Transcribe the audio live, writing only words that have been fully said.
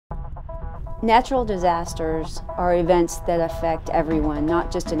Natural disasters are events that affect everyone,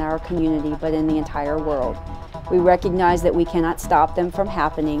 not just in our community, but in the entire world. We recognize that we cannot stop them from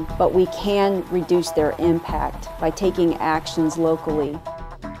happening, but we can reduce their impact by taking actions locally.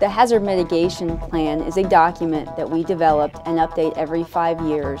 The Hazard Mitigation Plan is a document that we developed and update every 5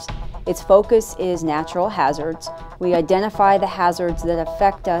 years. Its focus is natural hazards. We identify the hazards that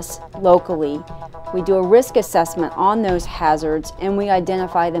affect us locally. We do a risk assessment on those hazards, and we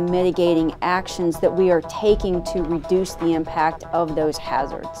identify the mitigating actions that we are taking to reduce the impact of those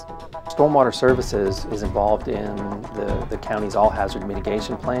hazards. Stormwater Services is involved in the county's all-hazard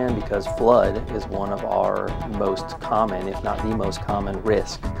mitigation plan because flood is one of our most common, if not the most common,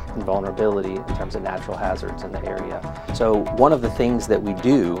 risk and vulnerability in terms of natural hazards in the area. So one of the things that we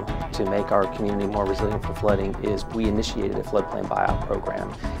do to make our community more resilient for flooding is we initiated a floodplain buyout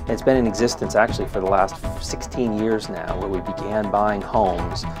program. And it's been in existence actually for the last 16 years now, where we began buying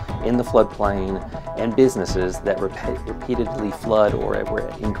homes in the floodplain and businesses that repeatedly flood or were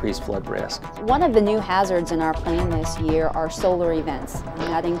at increased flood risk. One of the new hazards in our plan this year are solar events, and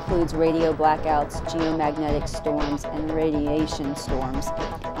that includes radio blackouts, geomagnetic storms, and radiation storms.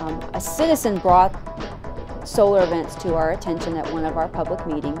 A citizen brought solar events to our attention at one of our public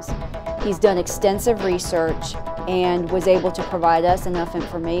meetings. He's done extensive research and was able to provide us enough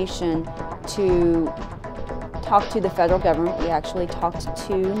information to talk to the federal government. We actually talked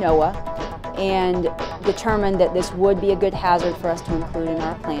to NOAA and determined that this would be a good hazard for us to include in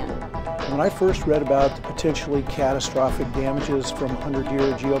our plan. When I first read about the potentially catastrophic damages from a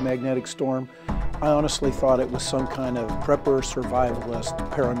 100-year geomagnetic storm, I honestly thought it was some kind of prepper survivalist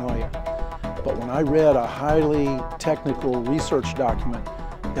paranoia. But when I read a highly technical research document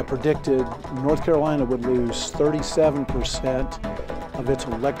that predicted North Carolina would lose 37% of its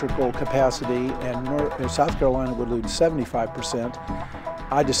electrical capacity and South Carolina would lose 75%,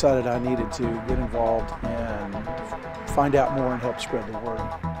 I decided I needed to get involved and find out more and help spread the word.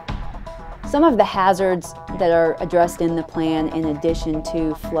 Some of the hazards that are addressed in the plan, in addition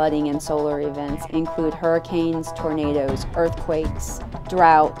to flooding and solar events, include hurricanes, tornadoes, earthquakes,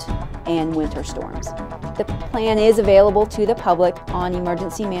 drought, and winter storms. The plan is available to the public on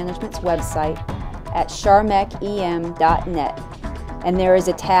Emergency Management's website at charmecem.net, and there is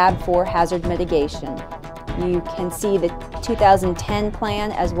a tab for hazard mitigation. You can see the 2010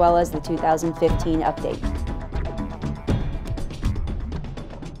 plan as well as the 2015 update.